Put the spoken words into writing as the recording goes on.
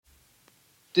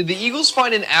Did the Eagles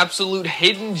find an absolute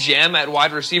hidden gem at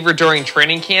wide receiver during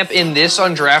training camp in this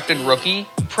undrafted rookie?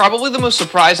 Probably the most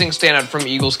surprising standout from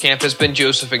Eagles camp has been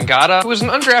Joseph Ngata, who is an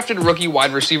undrafted rookie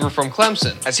wide receiver from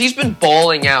Clemson, as he's been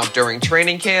balling out during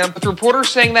training camp, with reporters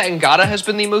saying that Ngata has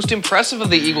been the most impressive of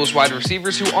the Eagles wide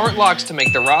receivers who aren't locks to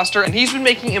make the roster, and he's been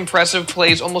making impressive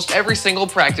plays almost every single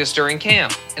practice during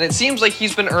camp. And it seems like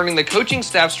he's been earning the coaching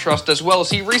staff's trust as well, as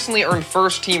he recently earned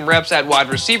first team reps at wide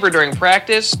receiver during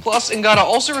practice. Plus, Ngata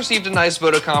also received a nice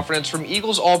vote of confidence from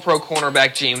Eagles All-Pro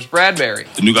cornerback James Bradberry.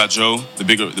 The new guy Joe, the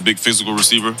big physical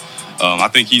receiver, I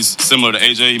think he's similar to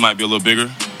AJ. He might be a little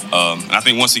bigger. And I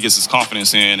think once he gets his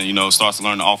confidence in and, starts to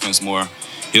learn the offense more,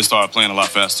 he'll start playing a lot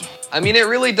faster. I mean, it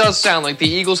really does sound like the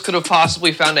Eagles could have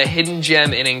possibly found a hidden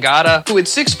gem in Ngata, who at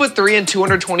 6'3" and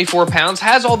 224 pounds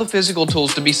has all the physical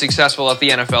tools to be successful at the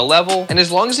NFL level, and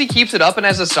as long as he keeps it up and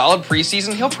has a solid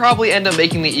preseason, he'll probably end up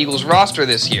making the Eagles roster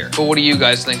this year. But what do you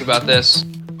guys think about this?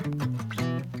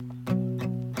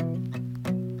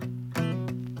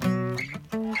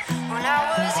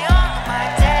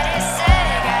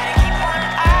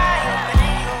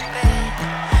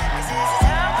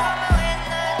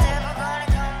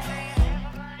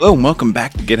 Hello and welcome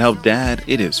back to Get Help Dad.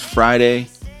 It is Friday,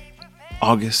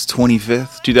 August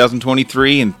 25th,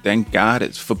 2023, and thank God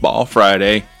it's Football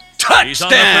Friday. Touchdown! He's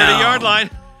on the 30-yard line.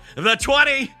 The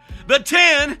 20, the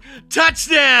 10,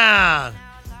 touchdown!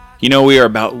 We are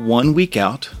about 1 week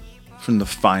out from the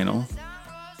final,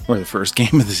 or the first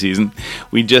game of the season.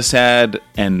 We just had,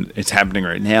 and it's happening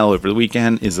right now over the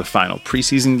weekend, is the final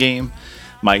preseason game.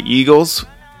 My Eagles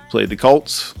played the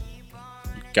Colts.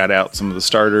 Got out some of the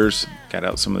starters, got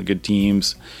out some of the good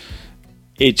teams.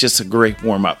 It's just a great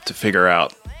warm-up to figure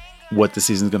out what the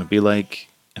season's going to be like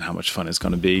and how much fun it's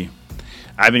going to be.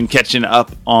 I've been catching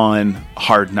up on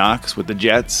Hard Knocks with the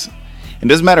Jets. It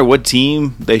doesn't matter what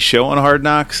team they show on Hard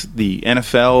Knocks, the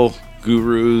NFL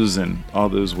gurus and all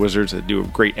those wizards that do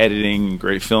great editing and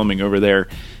great filming over there,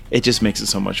 it just makes it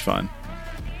so much fun.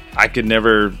 I could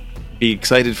never be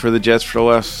excited for the Jets for the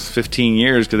last 15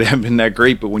 years because they haven't been that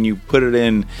great, but when you put it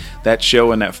in that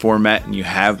show in that format and you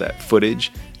have that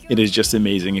footage, it is just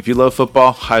amazing. If you love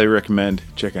football, highly recommend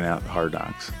checking out Hard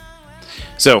Knocks.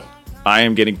 So I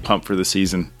am getting pumped for the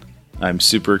season. I'm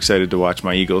super excited to watch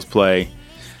my Eagles play.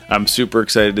 I'm super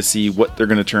excited to see what they're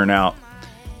going to turn out.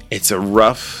 It's a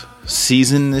rough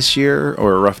season this year,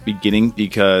 or a rough beginning,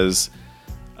 because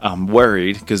I'm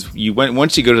worried because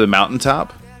once you go to the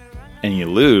mountaintop and you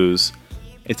lose,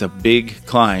 it's a big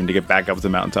climb to get back up to the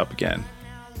mountaintop again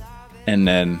and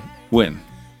then win.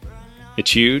 It's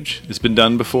huge. It's been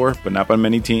done before, but not by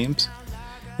many teams.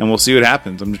 And we'll see what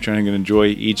happens. I'm just trying to enjoy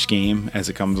each game as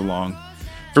it comes along.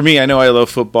 For me, I know I love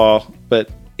football,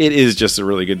 but it is just a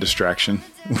really good distraction.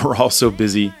 We're all so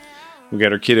busy. We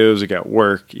got our kiddos, we got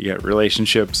work, you got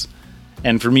relationships.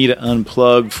 And for me to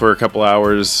unplug for a couple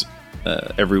hours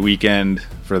every weekend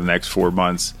for the next 4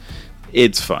 months,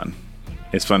 it's fun.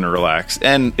 It's fun to relax.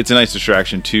 And it's a nice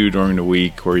distraction, too, during the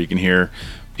week where you can hear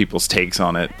people's takes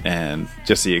on it and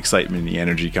just the excitement and the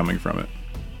energy coming from it.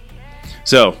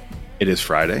 So, it is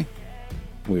Friday.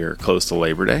 We are close to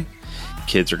Labor Day.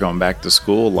 Kids are going back to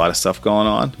school. A lot of stuff going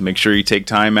on. Make sure you take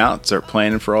time out. Start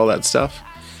planning for all that stuff.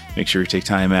 Make sure you take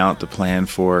time out to plan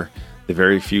for the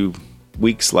very few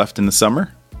weeks left in the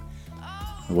summer.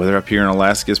 The weather up here in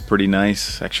Alaska is pretty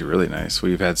nice. Actually, really nice.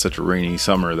 We've had such a rainy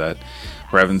summer that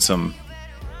we're having some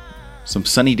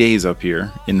sunny days up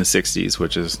here in the 60s,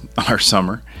 which is our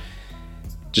summer.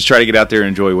 Just try to get out there and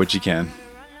enjoy what you can.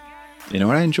 You know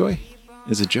what I enjoy?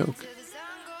 Is a joke.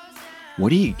 What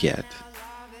do you get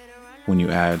when you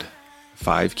add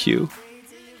 5Q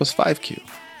plus 5Q?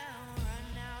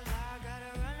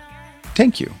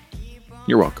 10Q.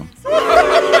 You're welcome.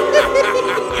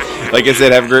 Like I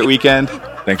said, have a great weekend.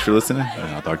 Thanks for listening,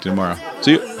 and I'll talk to you tomorrow.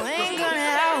 See you.